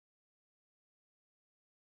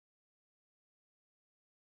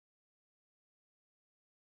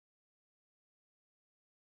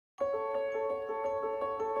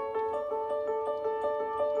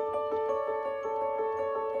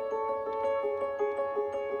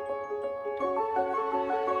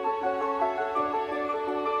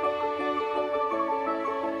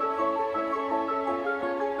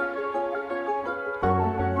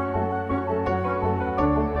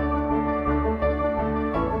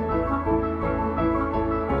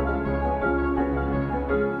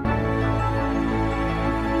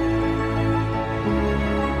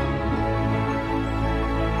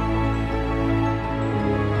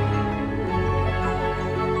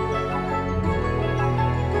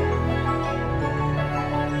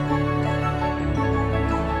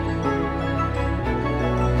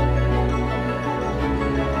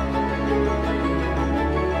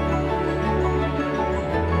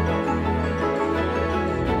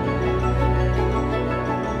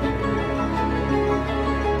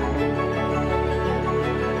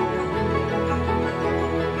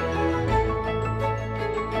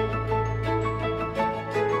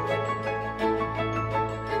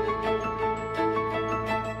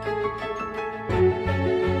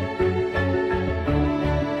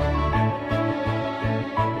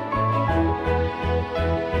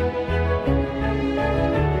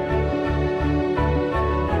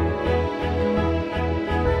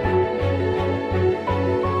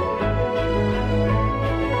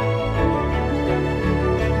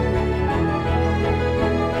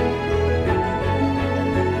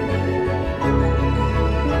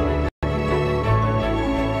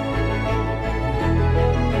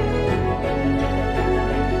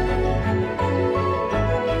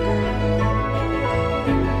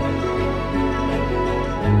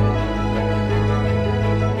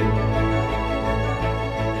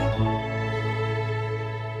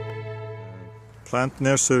plant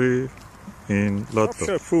nursery in Ludlow.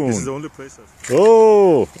 Shropshire Prune. This is the only place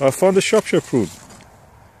Oh, I found the Shropshire Prune.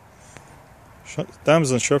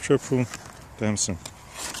 Damson, Shropshire Prune, Damson.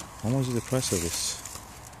 How much is the price of this?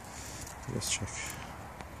 Let's check.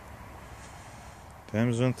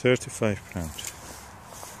 Damson, £35.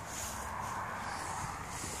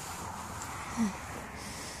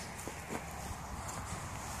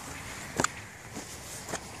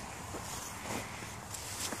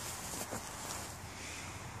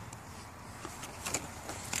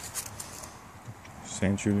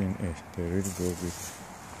 St. Julian, they really go big.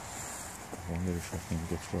 I wonder if I can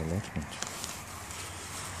get for allotment.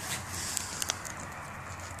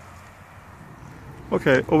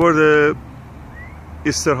 Okay, over the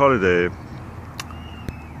Easter holiday,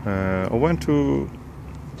 I went to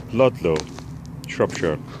Ludlow,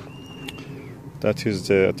 Shropshire. That is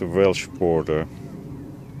at the Welsh border,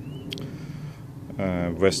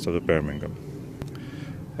 west of the Birmingham.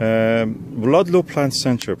 Ludlow Plant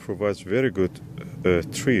Centre provides very good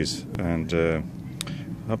trees, and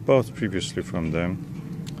I bought previously from them.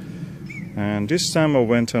 And this time I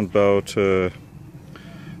went and bought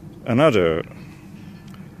another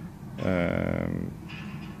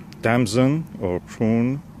Damson or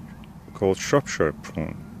prune called Shropshire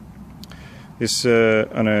Prune. It's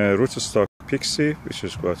on a rootstock pixie, which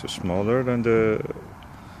is quite smaller than the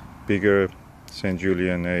bigger St.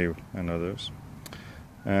 Julian A and others.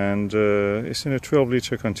 And it's in a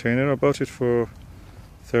 12-litre container. I bought it for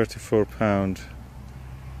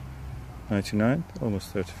 £34.99,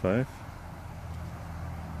 almost 35.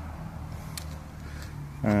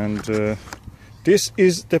 And this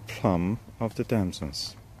is the plum of the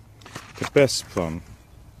Damsons. The best plum,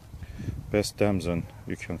 best Damson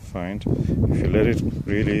you can find. If you let it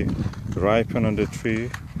really ripen on the tree,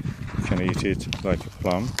 you can eat it like a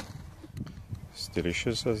plum. It's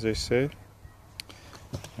delicious, as they say.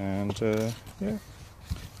 And yeah,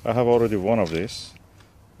 I have already one of these,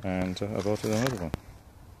 and I bought another one.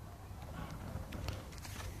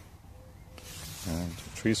 And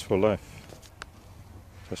trees for life.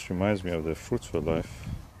 Just reminds me of the Fruits for Life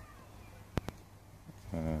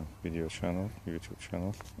video channel, YouTube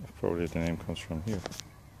channel. Probably the name comes from here.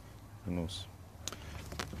 Who knows?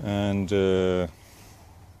 And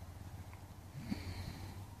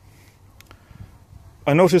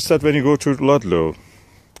I noticed that when you go to Ludlow,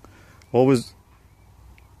 always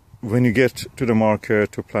when you get to the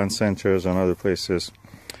market, to plant centers and other places,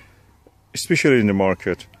 especially in the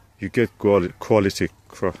market, you get quality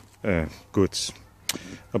goods.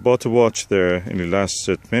 I bought a watch there, and it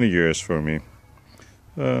lasted many years for me,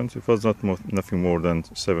 and it was nothing more than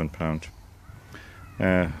 £7.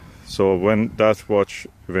 So when that watch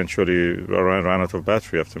eventually ran out of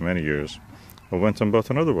battery after many years, I went and bought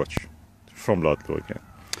another watch from Ludlow again.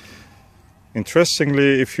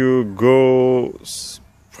 Interestingly, if you go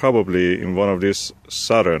probably in one of these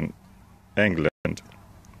southern England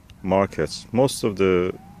markets, most of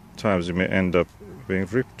the times you may end up being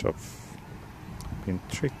ripped off, being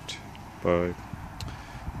tricked by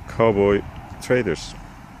cowboy traders.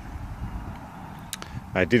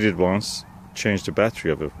 I did it once, changed the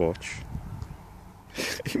battery of a watch.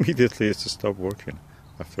 Immediately it stopped working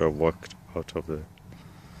after I walked out of the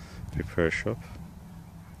repair shop.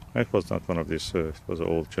 It was not one of these, it was an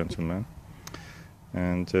old gentleman,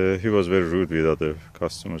 and he was very rude with other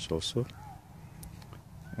customers also.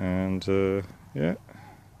 And yeah,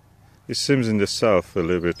 it seems in the south a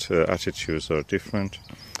little bit attitudes are different.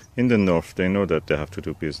 In the north, they know that they have to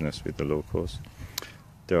do business with the locals.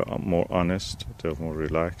 They're more honest, they're more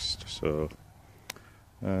relaxed, so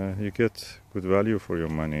you get good value for your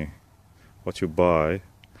money. What you buy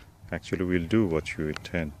actually will do what you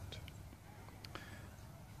intend.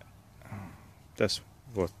 That's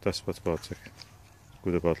what's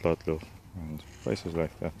good about Ludlow and places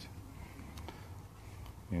like that.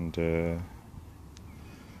 In the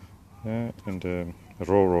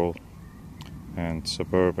rural and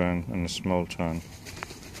suburban and small town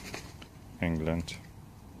England.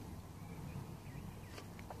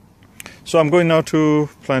 So I'm going now to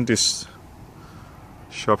plant this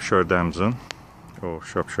Shropshire Damson or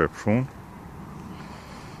Shropshire Prune,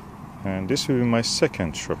 and this will be my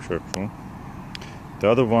second Shropshire Prune. The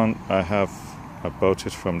other one I bought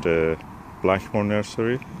it from the Blackmore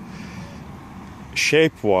nursery.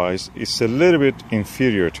 Shape-wise, it's a little bit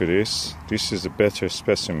inferior to this. This is a better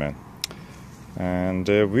specimen, and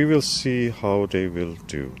we will see how they will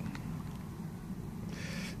do.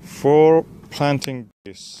 For planting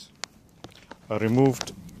this, I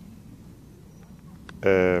removed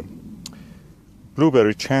a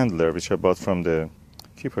blueberry chandler which I bought from the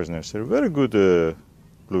keeper's nursery. Very good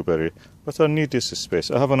blueberry, but I need this space.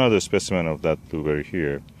 I have another specimen of that blueberry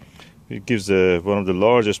here. It gives one of the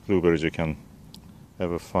largest blueberries you can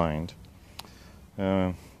ever find.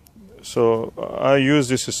 So I use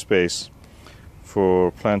this space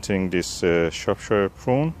for planting this Shropshire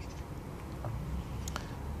prune,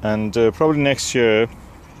 and probably next year,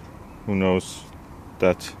 who knows,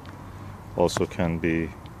 that also can be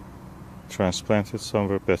transplanted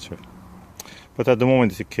somewhere better. But at the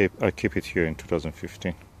moment I keep it here in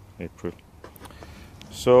 2015, April.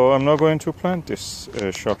 So I'm now going to plant this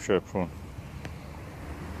Shropshire prune.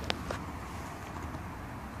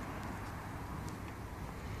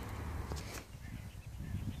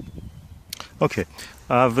 Okay,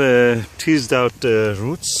 I've teased out the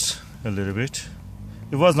roots a little bit.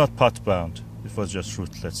 It was not pot bound, it was just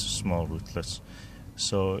rootlets, small rootlets.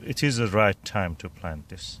 So it is the right time to plant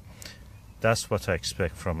this. That's what I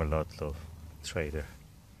expect from a Ludlow trader.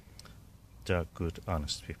 They are good,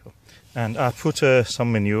 honest people. And I put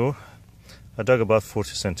some manure. I dug about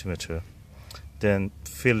 40 centimeter, then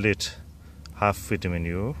filled it half with the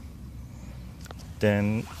manure.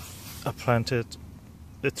 Then I planted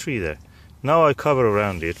the tree there. Now I cover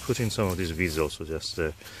around it, put in some of these weeds also, just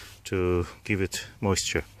to give it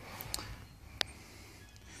moisture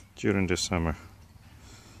during the summer.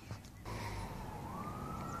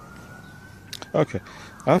 Okay,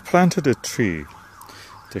 I planted a tree,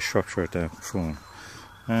 the Shropshire prune,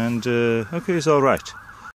 and okay, it's all right.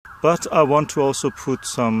 But I want to also put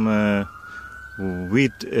some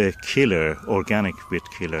weed killer, organic weed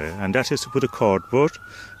killer, and that is to put a cardboard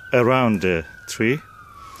around the tree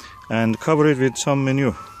and cover it with some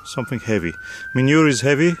manure, something heavy. Manure is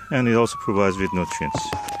heavy and it also provides with nutrients.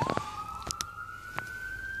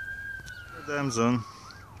 Damson,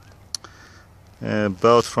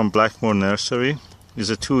 bought from Blackmore Nursery, is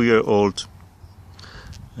a 2-year-old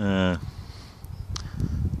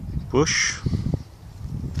bush.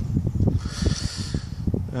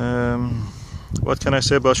 What can I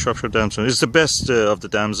say about Shropshire Damson? It's the best of the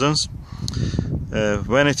Damsons.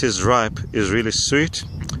 When it is ripe, it's really sweet.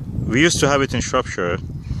 We used to have it in Shropshire,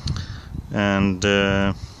 and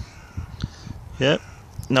yeah,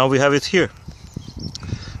 now we have it here.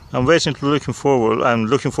 I'm looking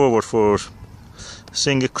forward for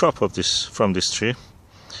seeing a crop of this from this tree,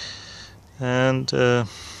 and it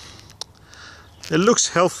looks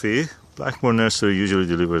healthy. Blackmore Nursery usually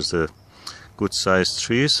delivers the good-sized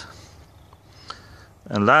trees,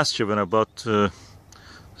 and last year when I bought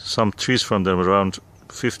some trees from them, around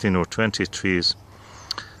 15 or 20 trees,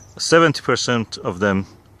 70% of them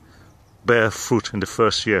bear fruit in the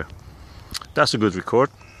first year. That's a good record.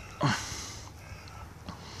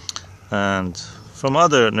 And from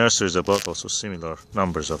other nurseries I bought also similar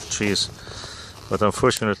numbers of trees, but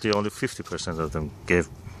unfortunately only 50% of them gave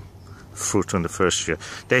fruit in the first year.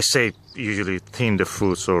 They say usually thin the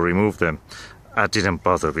fruits or remove them. I didn't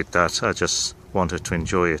bother with that. I just wanted to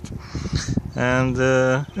enjoy it. And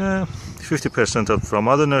 50% from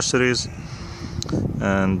other nurseries,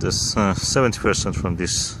 and 70% from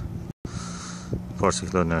this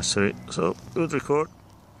particular nursery. So good record.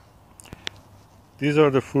 These are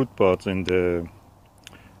the fruit pods in the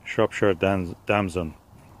Shropshire Damson.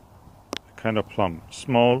 Kind of plum,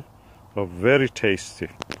 small but very tasty.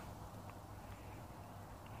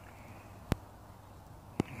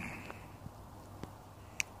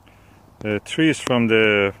 The tree is from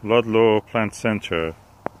the Ludlow Plant Center,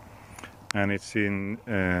 and it's in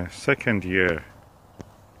second year.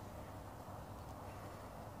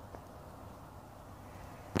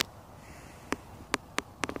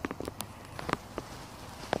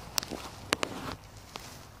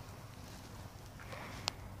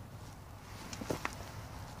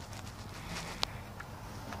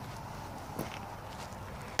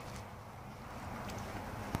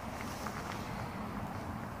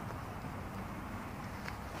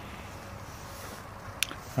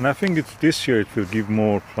 And I think this year it will give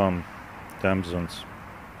more plum damsons.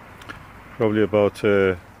 Probably about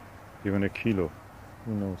even a kilo.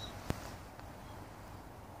 Who knows?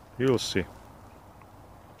 You'll see.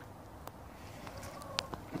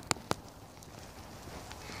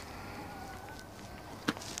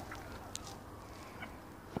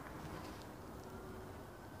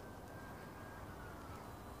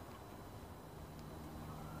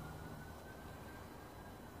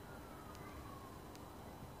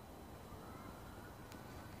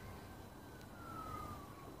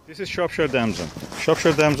 This is Shropshire Damson.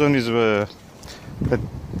 Shropshire Damson is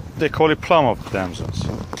they call it plum of damsons.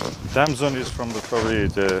 Damson is from probably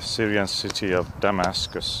the Syrian city of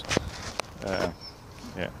Damascus.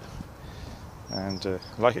 Yeah, and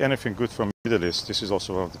like anything good from Middle East, this is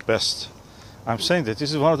also one of the best I'm saying that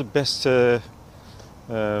this is one of the best, yeah,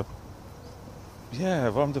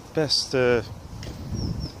 one of the best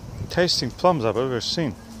tasting plums I've ever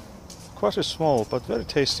seen. Quite a small, but very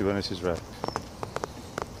tasty when it is ripe.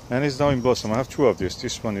 And it's now in blossom. I have two of these.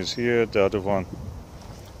 This one is here, the other one.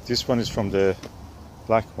 This one is from the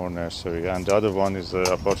Blackmore nursery, and the other one is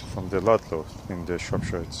I bought it from the Ludlow in the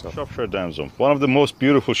Shropshire itself. Shropshire Damson, one of the most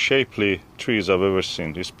beautiful shapely trees I've ever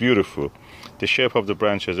seen. It's beautiful. The shape of the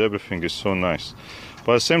branches, everything is so nice.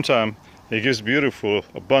 But at the same time, it gives beautiful,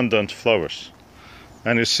 abundant flowers.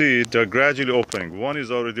 And you see, they're gradually opening. One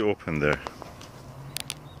is already open there.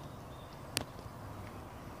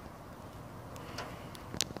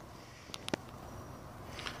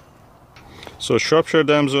 So Shropshire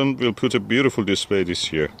Damson will put a beautiful display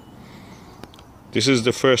this year. This is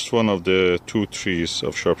the first one of the 2 trees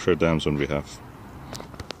of Shropshire Damson we have.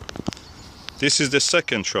 This is the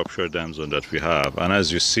second Shropshire Damson that we have, and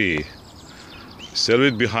as you see, it's a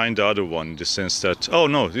little bit behind the other one in the sense that, oh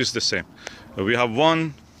no, this is the same. We have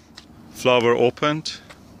one flower opened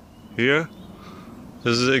here.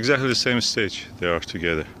 This is exactly the same stage they are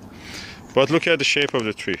together. But look at the shape of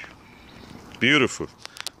the tree. Beautiful.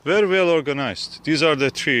 Very well organized. These are the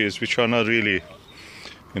trees which are not really,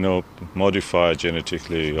 you know, modified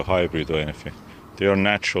genetically or hybrid or anything. They are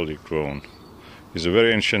naturally grown. It's a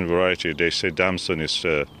very ancient variety. They say Damson is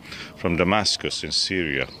from Damascus in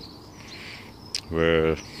Syria,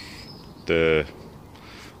 where the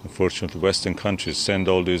unfortunately Western countries send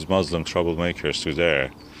all these Muslim troublemakers to there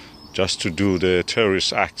just to do the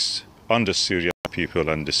terrorist acts on the Syrian people,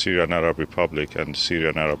 and the Syrian Arab Republic and the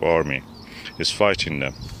Syrian Arab Army is fighting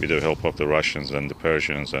them with the help of the Russians and the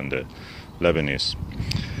Persians and the Lebanese.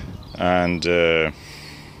 And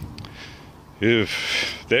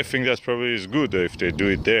if they think that probably is good if they do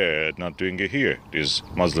it there, not doing it here, these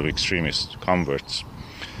Muslim extremist converts.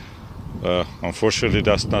 Unfortunately,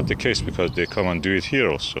 that's not the case, because they come and do it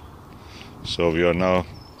here also. So we are now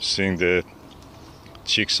seeing the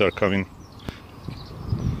chicks are coming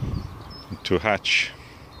to hatch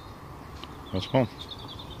at home.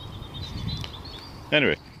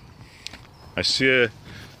 Anyway, I see a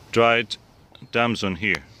dried damson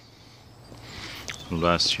here from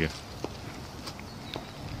last year.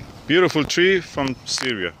 Beautiful tree from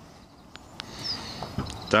Syria.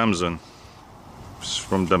 Damson. It's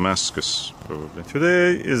from Damascus, probably.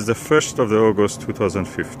 Today is the 1st of August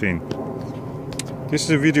 2015. This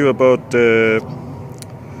is a video about the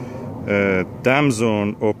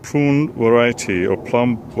damson or prune variety or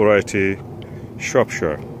plum variety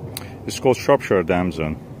Shropshire. It's called Shropshire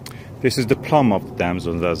Damson. This is the plum of the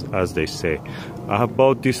damsons, as they say. I have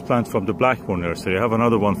bought this plant from the Blackmore nursery. I have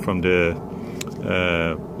another one from the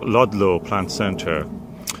Ludlow plant center.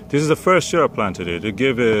 This is the first year I planted it. It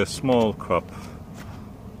gave a small crop,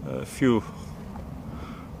 a few,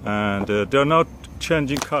 and they're not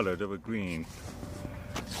changing color. They were green.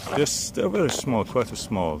 They're very small, quite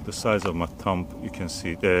small, the size of my thumb. You can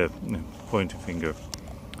see the pointing finger.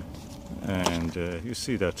 And you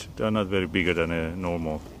see that they're not very bigger than a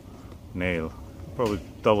normal nail, probably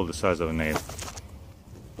double the size of a nail,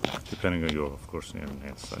 depending on your, of course, nail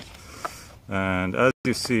size. And as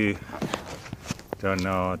you see, they are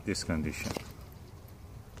now at this condition.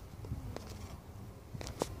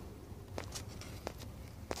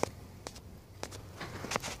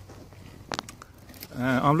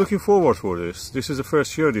 I'm looking forward for this. This is the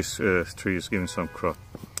first year this tree is giving some crop,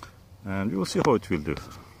 and we will see how it will do.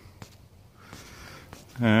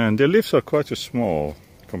 And the leaves are quite small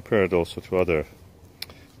compared also to other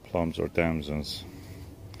plums or damsons.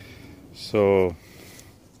 So,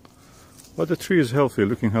 but the tree is healthy,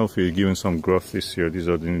 looking healthy, giving some growth this year. These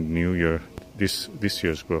are the new year, this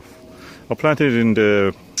year's growth. I planted it in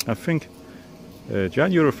the, I think,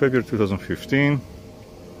 January or February 2015,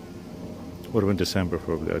 or even December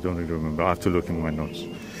probably. I don't really remember. I have to look in my notes.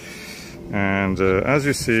 And as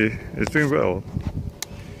you see, it's doing well.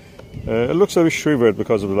 It looks a bit shriveled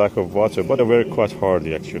because of the lack of water, but they're very quite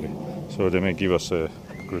hardy actually. So they may give us a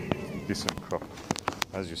good, decent crop,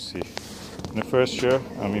 as you see. In the first year,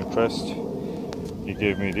 I'm impressed. He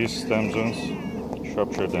gave me these damsons,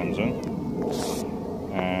 Shropshire Damson,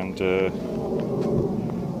 and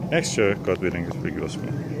next year, God willing, it will give us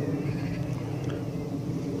more.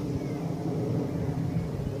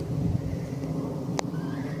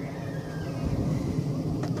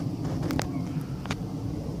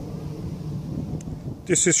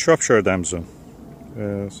 This is Shropshire Damson.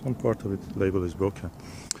 Some part of it label is broken,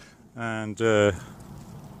 and I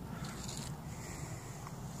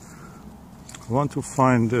want to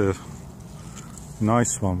find a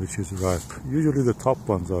nice one which is ripe. Usually the top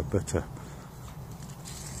ones are better.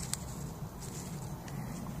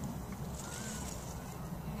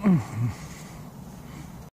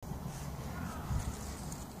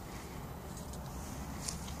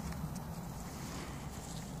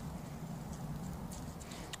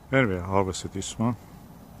 Anyway, I harvested this one.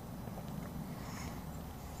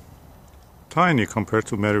 Tiny compared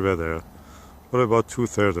to Meriwether, but about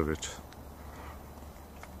 2/3 of it.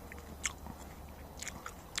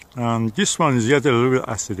 And this one is yet a little bit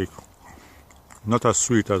acidic, not as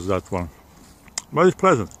sweet as that one, but it's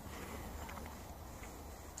pleasant.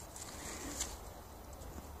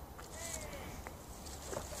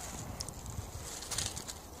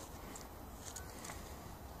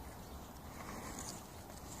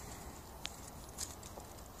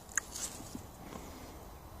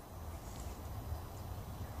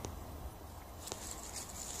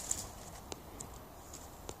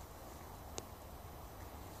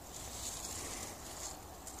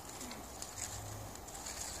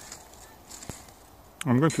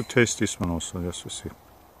 I'm going to taste this one also, just to see.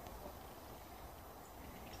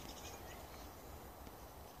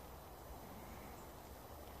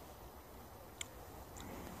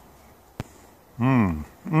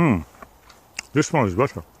 This one is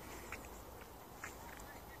better.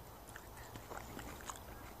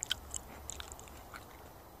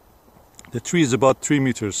 The tree is about 3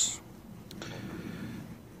 meters.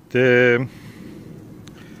 The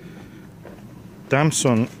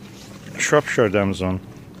Damson, Shropshire Damson,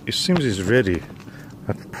 it seems is ready.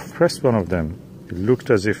 I pressed one of them. It looked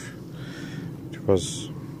as if it was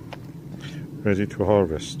ready to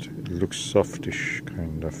harvest. It looks softish,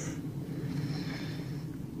 kind of.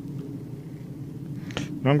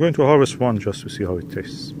 I'm going to harvest one just to see how it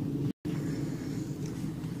tastes.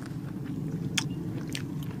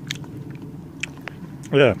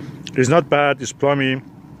 Yeah, it's not bad, it's plummy,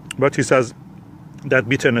 but it has that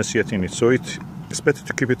bitterness yet in it, so it's better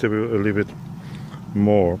to keep it a little bit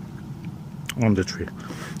more on the tree.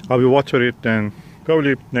 I will water it, then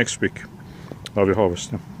probably next week I will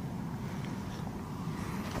harvest them.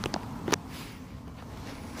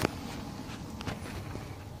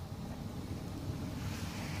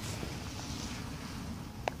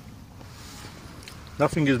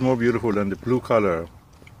 Nothing is more beautiful than the blue color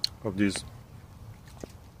of these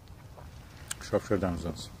Shropshire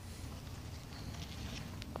Damsons.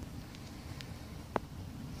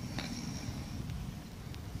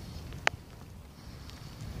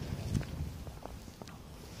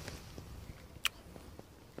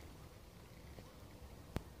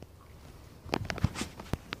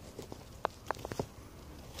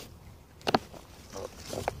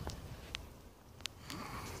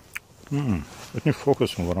 Let me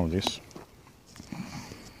focus on one of these.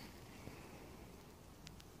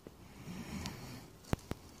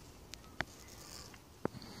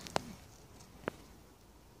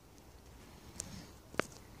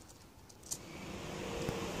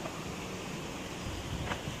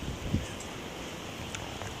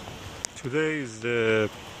 Today is the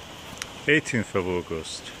 18th of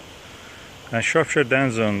August, and Shropshire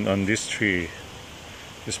Damson on this tree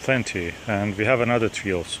is plenty, and we have another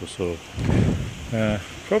tree also, so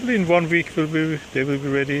probably in 1 week they will be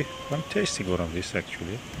ready. I'm tasting one of these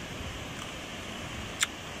actually.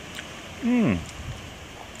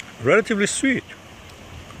 Relatively sweet.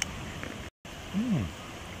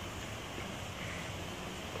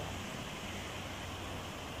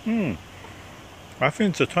 I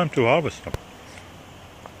think it's the time to harvest them.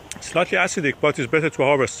 Slightly acidic, but it's better to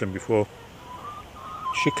harvest them before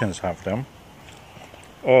chickens have them,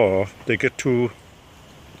 or they get too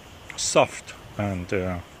soft and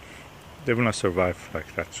they will not survive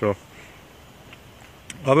like that. So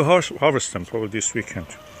I will harvest them probably this weekend.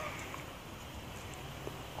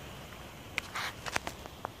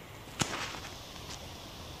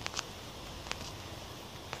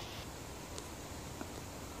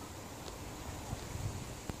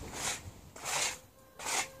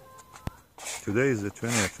 Today is the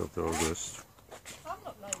 20th of August,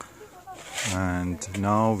 and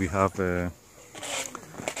now we have a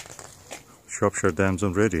Shropshire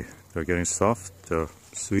Damson ready. They're getting soft, they're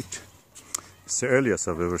sweet. It's the earliest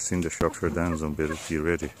I've ever seen the Shropshire Damson be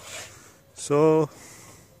ready. So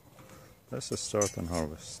let's start and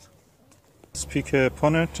harvest. Let's pick a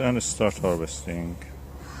punnet and start harvesting.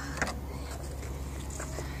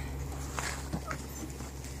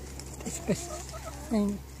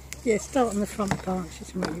 Yeah, start on the front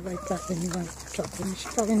branches and really wait back, then you won't drop them. You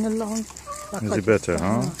should go in along. Like Is it better,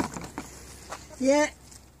 huh? Yeah.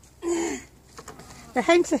 The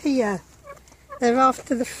hens are here. They're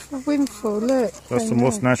after the windfall, look. That's the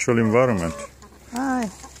most natural environment.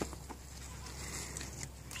 Aye.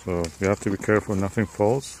 So you have to be careful nothing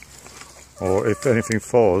falls. Or if anything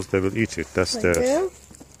falls, they will eat it. That's They will.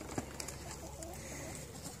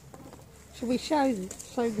 Shall we show them?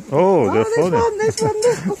 Oh, they're falling. There's one.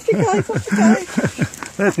 Off she goes, off she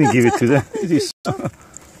goes. Let me give it to them. It is. Oh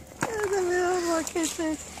my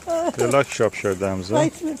goodness. They like Shropshire Damson.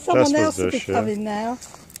 Wait a minute, someone That's else will be share. coming now.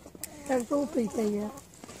 They'll all be here.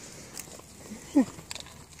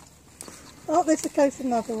 Oh, there's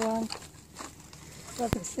another one. I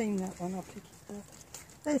haven't seen that one, I'll pick it up.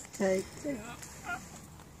 There's two.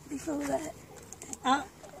 Before that. Oh,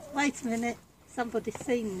 wait a minute. Somebody's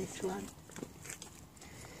seen this one.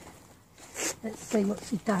 Let's see what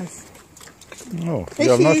she does. No,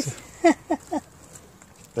 There she is.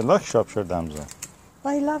 They like Shropshire Damson.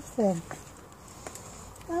 They love them.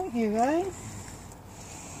 Don't you, Rose?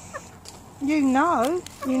 You know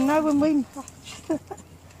when we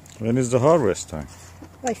When is the harvest time?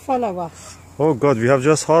 they follow us. Oh God, we have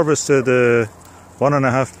just harvested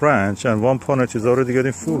 1.5 branch and one punnet is already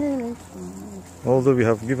getting full. Really? Although we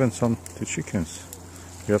have given some to chickens.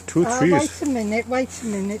 We have 2 trees. Wait a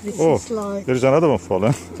minute. This is like... There's another one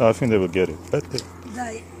fallen. I think they will get it.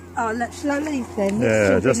 Shall I leave them?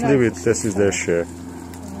 Yeah, just leave it. This is their share.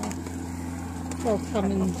 They'll come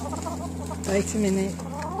and... Wait a minute.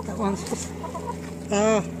 That one's just...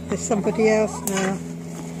 there's somebody else now.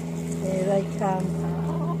 Here they come.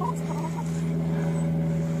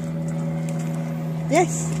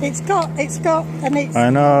 Yes, it's got, and it's... I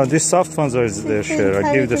know, these soft ones are their share.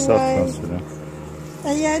 I give the soft ones to them.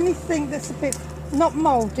 Anything that's a bit, not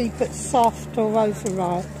mouldy, but soft or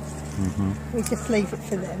overripe, we just leave it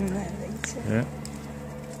for them and they'll eat it. Yeah.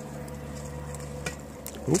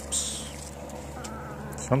 Oops.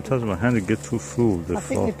 Sometimes my hand get too full. I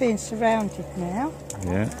think we're being surrounded now.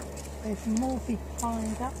 Yeah. There's more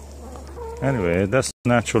behind us. Anyway, that's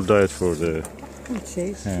natural diet for the It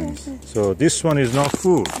is. hens. So this one is not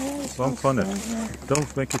full. One punnet. Yeah.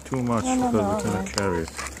 Don't make it too much No, because we're going to carry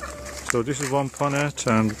it. So this is one punnet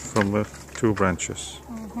and from 2 branches.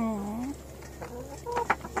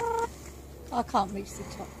 I can't reach the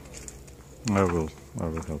top. I will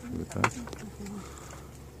help you with that.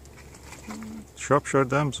 Shropshire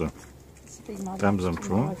Damson. Damson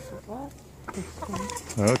Prune.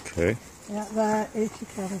 Okay. Yeah, there, here she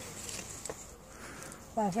comes.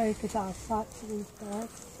 They're very good eyesight to these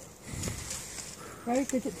birds. Very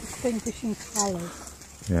good at distinguishing colours.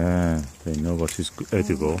 Yeah, they know what is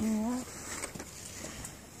edible. Yeah.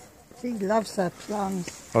 She loves her plums.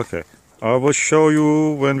 Okay, I will show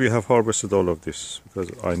you when we have harvested all of this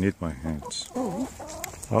because I need my hands. Oh.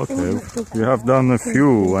 Okay, we have done a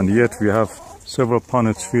few and yet we have several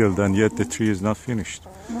punnets filled and yet the tree is not finished.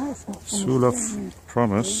 No, it's not finished, Soul of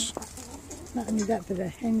promise. Not only that, but the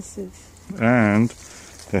hens have... And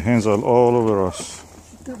the hens are all over us.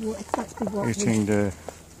 Exactly what Eating the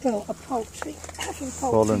got a poultry, having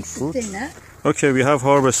fallen poultry for fruit. dinner. Okay, we have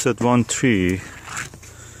harvested 1 tree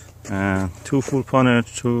and 2 full punnet,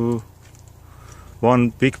 1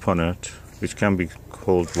 big punnet, which can be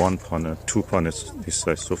called 1 punnet, 2 punnets this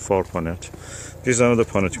size, so 4 punnet. This is another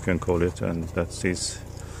punnet you can call it, and that's this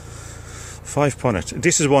 5 punnet.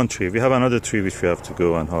 This is 1 tree. We have another tree which we have to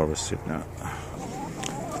go and harvest it now.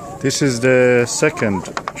 This is the second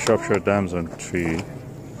Shropshire Damson tree.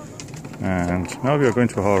 And now we are going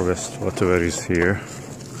to harvest whatever is here.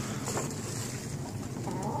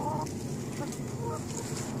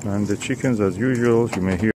 And the chickens, as usual, you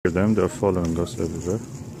may hear them, they're following us everywhere.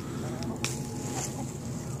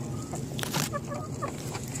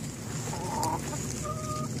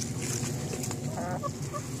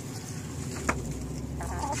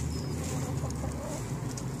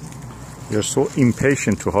 We are so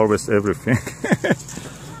impatient to harvest everything.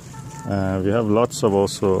 We have lots of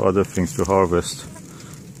also other things to harvest.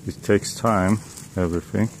 It takes time,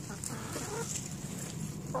 everything.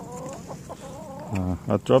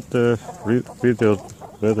 I dropped the video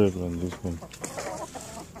better than this one.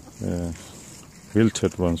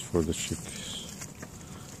 Wilted ones for the chicks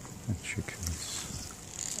and chickens.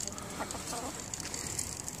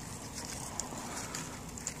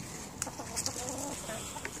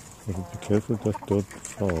 Be careful that don't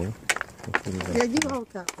fall. Yeah, you hold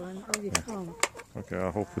that one. Oh, you can't. Okay,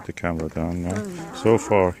 I will put the camera down now. So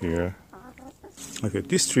far here. Okay,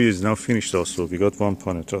 this tree is now finished also. We got 1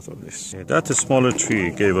 punnet out of this. Yeah, that smaller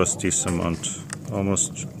tree gave us this amount.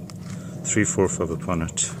 Almost 3/4 of a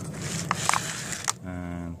punnet.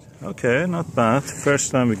 And okay, not bad.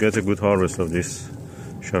 First time we get a good harvest of this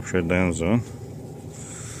Shropshire Damson.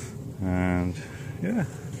 And yeah,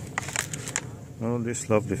 all these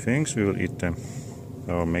lovely things, we will eat them.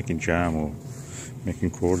 Or making jam or making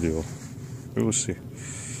cordial. We will see.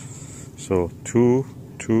 So 2,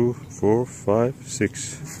 4, 5,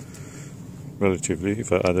 6. Relatively,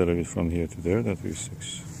 if I add a little bit from here to there, that will be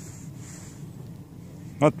 6.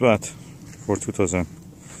 Not bad for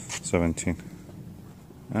 2017.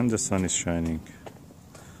 And the sun is shining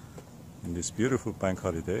in this beautiful bank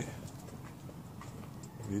holiday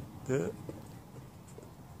with the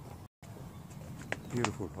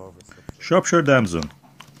beautiful harvest. Shropshire Damson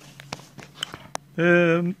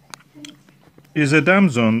is a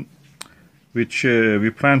damson which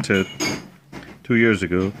we planted 2 years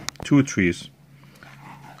ago, 2 trees.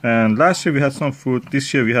 And last year we had some fruit,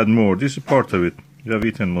 this year we had more. This is part of it. We have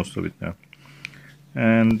eaten most of it now.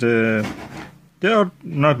 And they are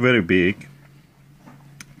not very big,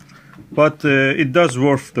 but it does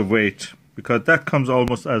worth the wait, because that comes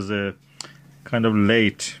almost as a kind of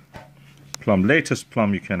late plum, latest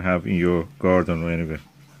plum you can have in your garden or anywhere.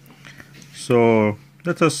 So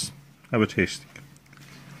let us have a taste.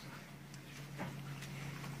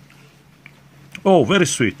 Oh, very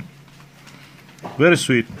sweet, very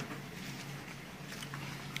sweet.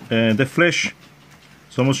 And the flesh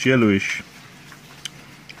is almost yellowish.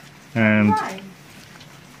 And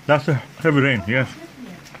that's a heavy rain, yes.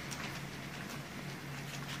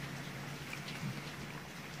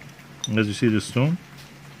 As you see the stone,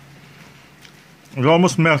 it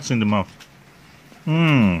almost melts in the mouth.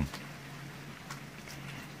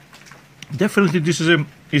 Definitely this is an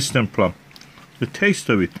Eastern plum. The taste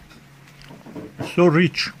of it, so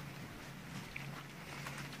rich.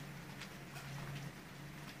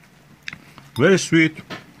 Very sweet,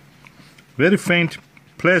 very faint,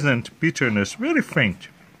 pleasant bitterness, very faint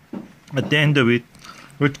at the end of it,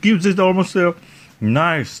 which gives it almost a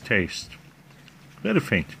nice taste. Very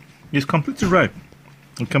faint. It's completely ripe.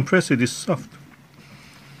 And compressed it is soft.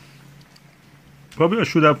 Probably I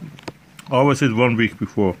should have harvested 1 week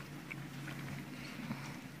before.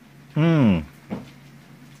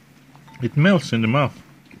 It melts in the mouth.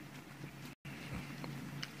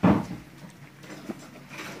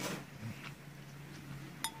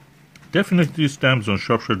 Definitely this damson,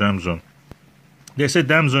 Shropshire damson. They say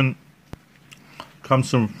damson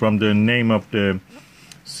comes from the name of the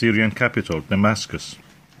Syrian capital, Damascus,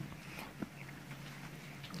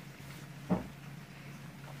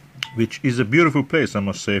 which is a beautiful place, I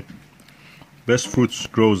must say. Best fruits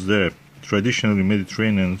grows there. Traditionally,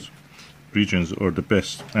 Mediterranean regions are the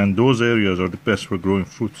best, and those areas are the best for growing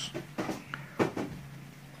fruits.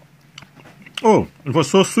 Oh, it was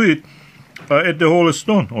so sweet. I ate the whole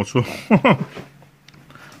stone also.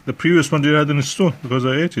 The previous one they had in a stone because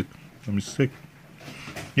I ate it. A mistake.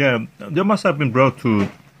 Yeah, they must have been brought to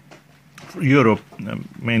Europe,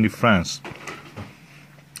 mainly France,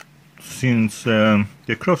 since the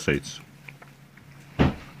Crusades.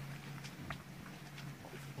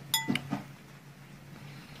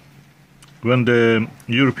 When the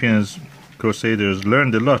Europeans, Crusaders,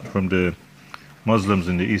 learned a lot from the Muslims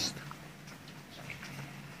in the East.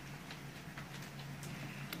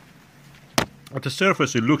 At the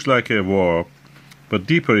surface it looks like a war, but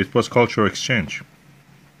deeper it was cultural exchange.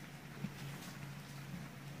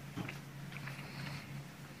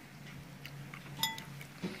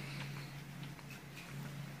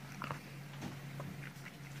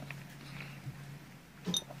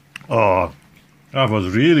 Oh, that was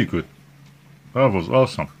really good. That was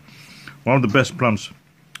awesome. One of the best plums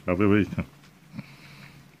I've ever eaten.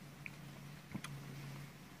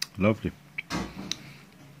 Lovely.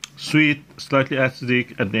 Sweet, slightly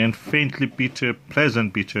acidic, at the end faintly bitter,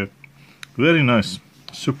 pleasant bitter. Very nice.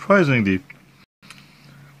 Surprisingly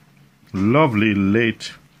lovely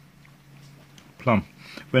late plum.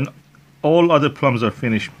 When all other plums are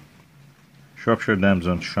finished, Shropshire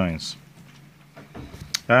damson shines.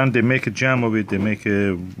 And they make a jam of it, they make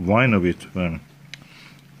a wine of it.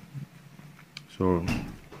 So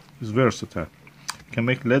it's versatile. You can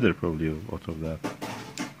make leather probably out of that.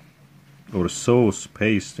 Or a sauce,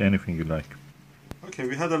 paste, anything you like. Okay,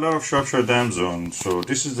 we had a lot of Shropshire damson, so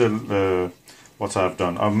this is the what I've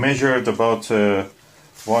done. I've measured about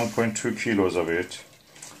 1.2 kilos of it.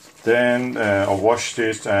 Then I washed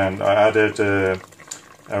it and I added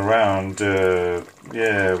around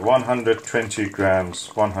 120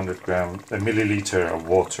 grams, 100 grams, a milliliter of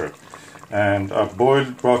water. And I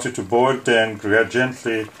brought it to boil, then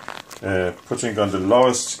gently putting on the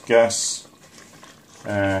lowest gas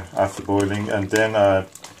after boiling, and then I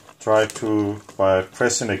try to, by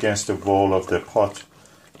pressing against the wall of the pot,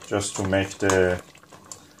 just to make the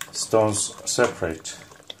stones separate.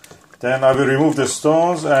 Then I will remove the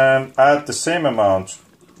stones and add the same amount,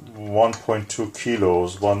 1.2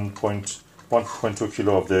 kilos, 1.2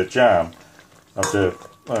 kilo of the jam of the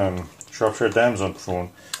Shropshire damson prune,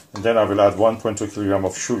 and then I will add 1.2 kilogram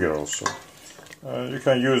of sugar also. You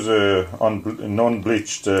can use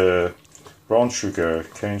non-bleached brown sugar,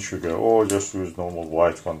 cane sugar, or just use normal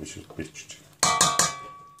white one which is bleached.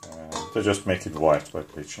 They just make it white by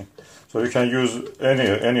bleaching. So you can use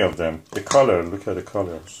any of them. The color, look at the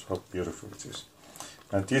colors, how beautiful it is.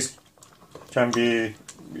 And this can be,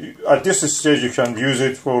 at this stage you can use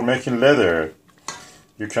it for making leather.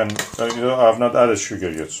 You can, I've not added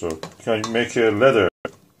sugar yet, so you can make a leather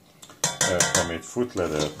from it, foot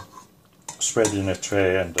leather, spread it in a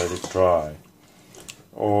tray and let it dry.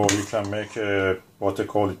 Or you can make what they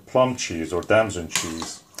call it, plum cheese or Damson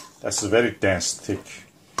cheese. That's a very dense, thick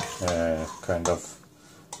kind of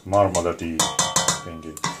marmalade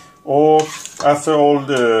thingy. Or after all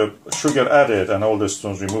the sugar added and all the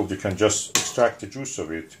stones removed, you can just extract the juice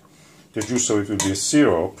of it. The juice of it will be a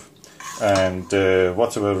syrup, and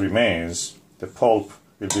whatever remains, the pulp,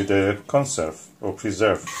 will be the conserve or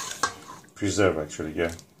preserve. Preserve actually,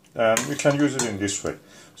 yeah. And we can use it in this way.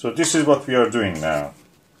 So this is what we are doing now.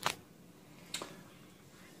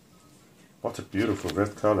 What a beautiful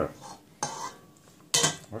red color.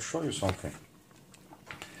 I'll show you something.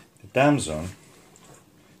 The Damson,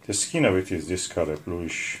 the skin of it is this color,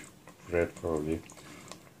 bluish red probably.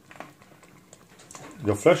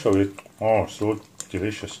 The flesh of it, oh, so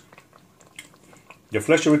delicious. The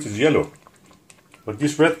flesh of it is yellow, but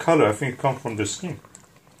this red color, I think it comes from the skin.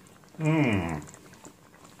 Anyway,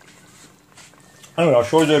 I'll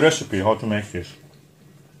show you the recipe how to make this.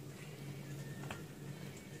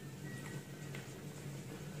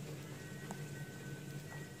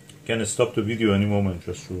 Can stop the video any moment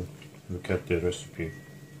just to look at the recipe.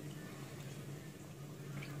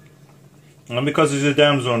 And because it's a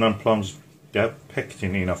Damson and plums, they have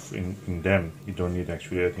pectin enough in them. You don't need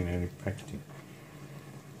actually adding any pectin.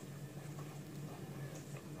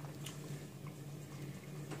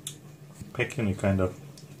 Pectin you kind of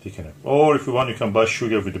thicken it. Or if you want, you can buy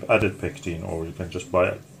sugar with added pectin, or you can just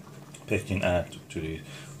buy pectin add to it.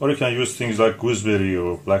 Or you can use things like gooseberry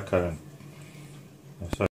or blackcurrant.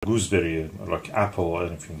 So gooseberry, like apple or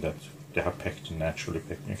anything that they have pectin, naturally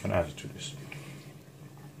pectin, you can add it to this.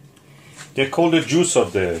 They call the juice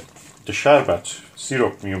of the sherbet,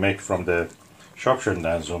 syrup you make from the Shropshire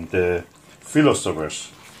Damson, the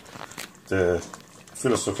philosopher's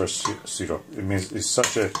syrup. It means it's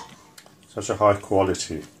such a high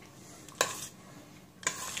quality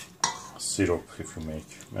syrup if you make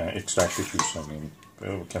extract the juice. I mean,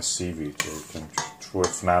 you can sieve it, or you can throw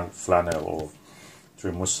a flannel or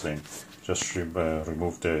through muslin. Just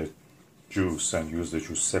remove the juice and use the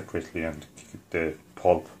juice separately, and keep the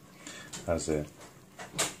pulp as a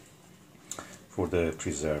for the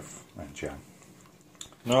preserve and jam.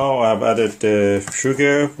 Now I've added the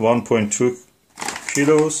sugar, 1.2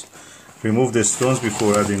 kilos. Remove the stones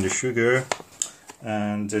before adding the sugar,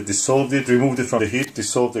 and dissolved it, removed it from the heat,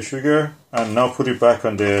 dissolve the sugar, and now put it back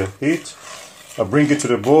on the heat. I'll bring it to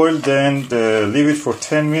the boil, then leave it for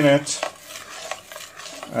 10 minutes,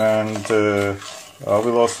 and I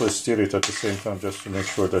will also stir it at the same time just to make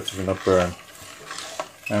sure that it will not burn.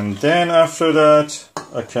 And then after that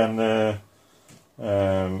I can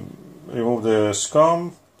remove the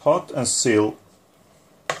scum, pot and seal.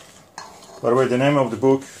 By the way, the name of the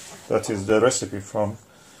book that is the recipe from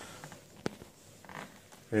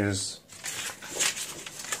is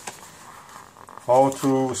How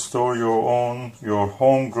to Store Your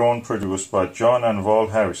Homegrown Produce by John and Val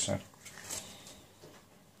Harrison.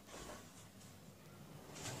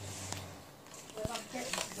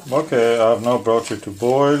 Okay, I've now brought it to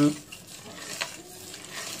boil,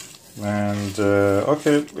 and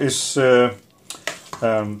okay, it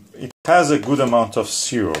has a good amount of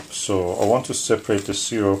syrup, so I want to separate the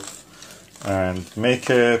syrup and make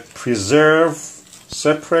a preserve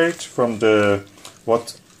separate from the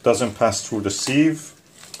what doesn't pass through the sieve.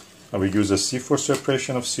 I will use a sieve for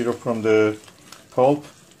separation of syrup from the pulp,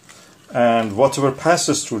 and whatever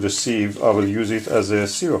passes through the sieve I will use it as a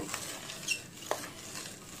syrup.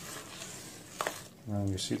 And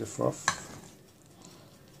you see the froth.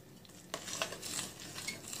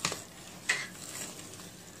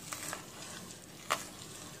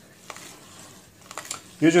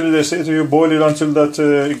 Usually they say to you, boil it until that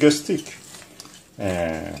it gets thick.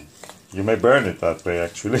 You may burn it that way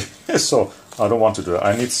actually. So I don't want to do that.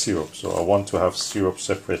 I need syrup, so I want to have syrup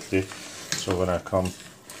separately. So when I come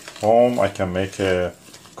home I can make a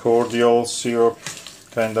cordial syrup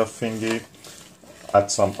kind of thingy. Add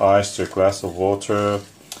some ice to a glass of water,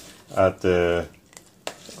 add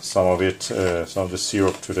some of the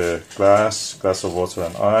syrup to the glass of water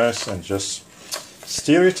and ice, and just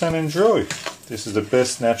stir it and enjoy. This is the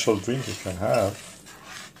best natural drink you can have,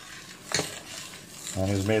 and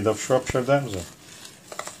it's made of Shropshire Damson.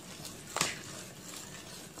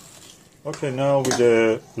 Okay, now with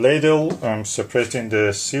the ladle, I'm separating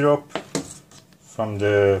the syrup from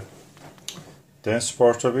the dense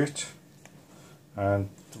part of it, and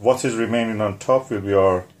what is remaining on top will be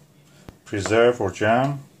our preserve or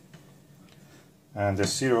jam, and the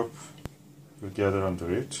syrup will gather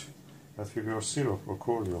under it. That will be our syrup or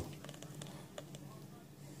cordial.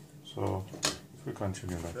 So if we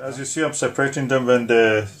continue like that. As you see, I'm separating them when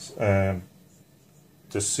the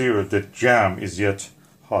syrup, the jam is yet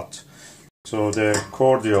hot. So the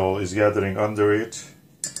cordial is gathering under it,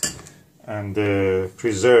 and the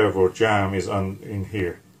preserve or jam is in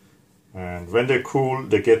here. And when they cool,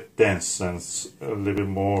 they get dense and a little bit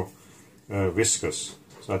more viscous.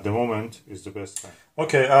 So at the moment is the best time.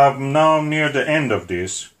 Okay, I'm now near the end of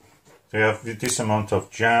this. So you have this amount of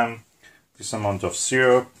jam, this amount of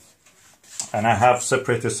syrup, and I have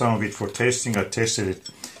separated some of it for tasting. I tasted it.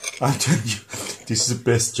 I tell you, this is the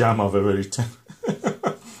best jam I've ever eaten.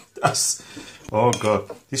 Oh god,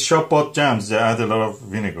 these shop bought jams, they add a lot of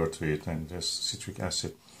vinegar to it and just citric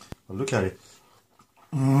acid. But look at it.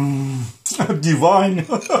 Divine.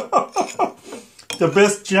 The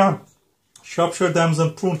best jam. Shropshire,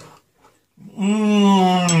 Damson, Prune.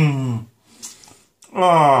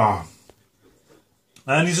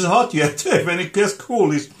 And this is hot yet. When it gets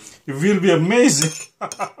cool, it will be amazing.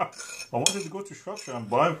 I wanted to go to Shropshire and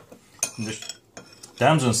buy in the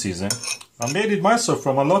Damson season. I made it myself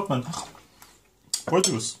from allotment.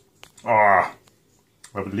 Produce. I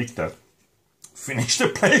will leak that. Finish the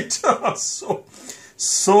plate.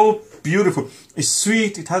 So beautiful. It's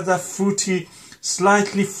sweet. It has that fruity,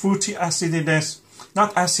 slightly fruity acidness.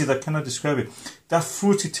 Not acid, I cannot describe it. That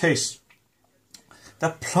fruity taste.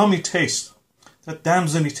 That plummy taste. That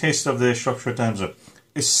damsony taste of the Shropshire Damson.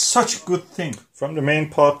 It's such a good thing. From the main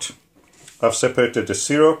pot, I've separated the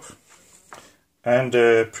syrup and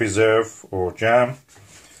the preserve or jam.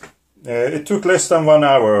 It took less than 1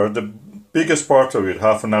 hour. The biggest part of it,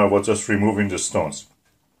 half an hour, was just removing the stones.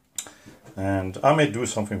 And I may do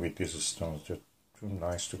something with these stones. They're too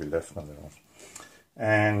nice to be left on their own.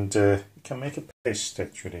 And you can make a paste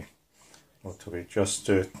actually out of it. Just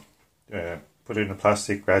put it in a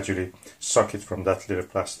plastic, gradually suck it from that little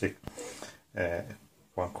plastic,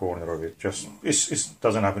 one corner of it. Just it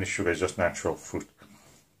doesn't have any sugar, it's just natural fruit.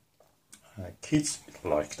 Kids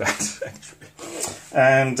like that actually.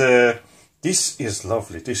 And this is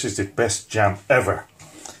lovely. This is the best jam ever.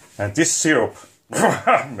 And this syrup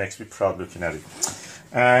makes me proud looking at it.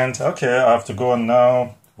 And okay, I have to go and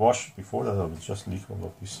now wash. Before that I will just leak all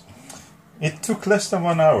of this. It took less than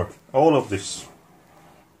 1 hour, all of this.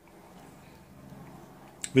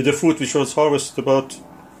 With the fruit which was harvested about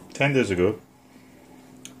 10 days ago.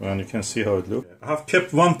 And you can see how it looks. I have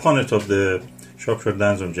kept 1 punnet of the Shropshire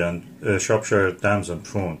Damson jam, Shropshire Damson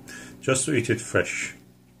prune, just to eat it fresh.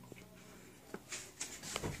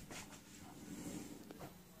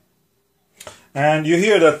 And you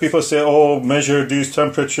hear that people say, oh, measure this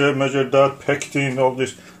temperature, measure that, pectin, all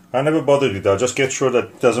this. I never bothered with that. Just get sure that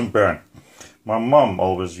it doesn't burn. My mom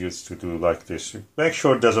always used to do like this. Make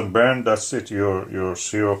sure it doesn't burn, that's it. Your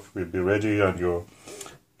syrup will be ready and your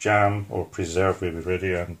jam or preserve will be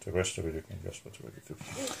ready, and the rest of it you can just put ready too.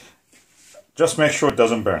 Just make sure it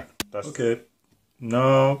doesn't burn. That's okay.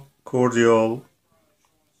 Now cordial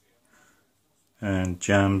and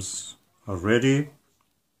jams are ready.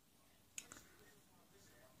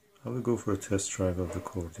 I will go for a test drive of the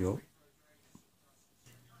cordial.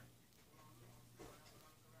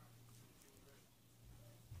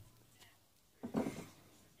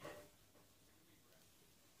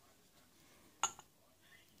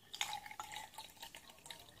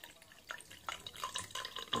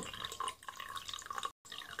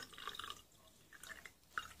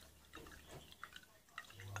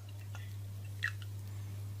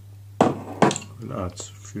 We'll add a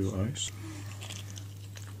few ice.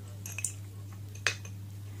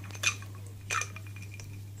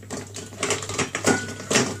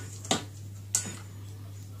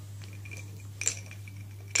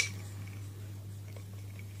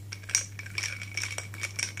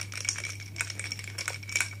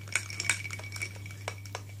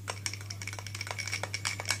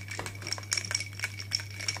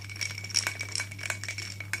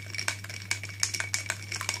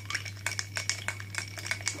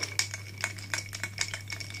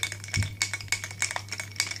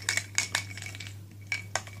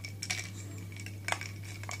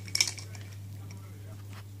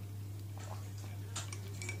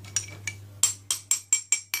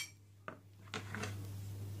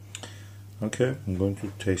 Okay, I'm going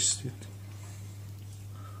to taste it.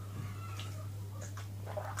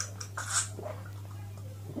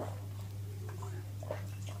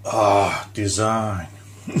 Ah, design.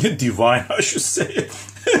 Divine, I should say.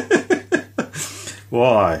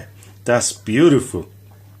 Why? That's beautiful.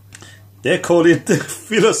 They call it the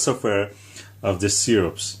philosopher of the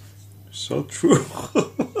syrups. So true.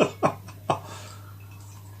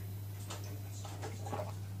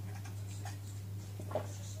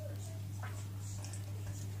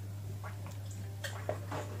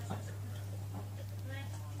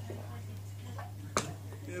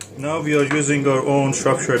 Now we are using our own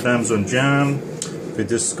Shropshire Damson jam with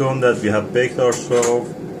the scone that we have baked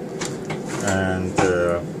ourselves, and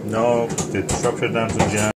now the Shropshire Damson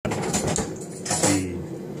jam be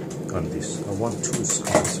on this. I want 2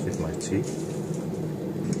 scones with my tea.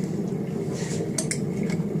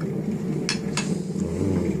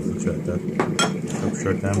 Ooh, look at that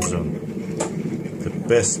Shropshire Damson, the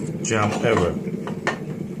best jam ever.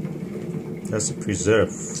 That's a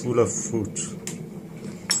preserve full of fruit.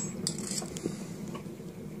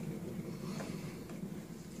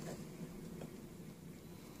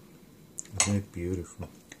 Isn't it beautiful?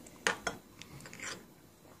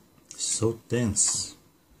 So dense,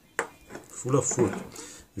 full of fruit.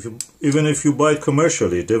 Even if you buy it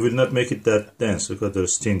commercially, they will not make it that dense because they're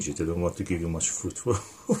stingy. They don't want to give you much fruit.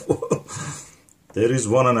 There is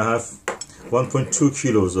 1.2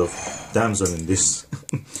 kilos of damson in this,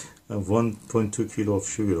 and 1.2 kilo of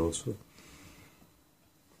sugar also,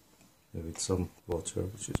 with some water,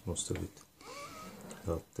 which is most of it.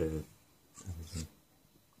 But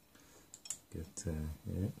get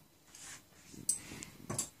yeah.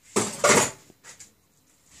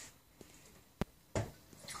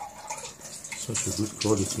 Such a good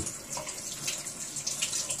quality.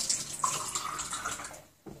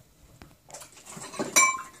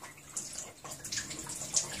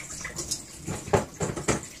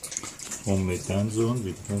 Homemade damson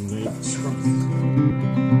with homemade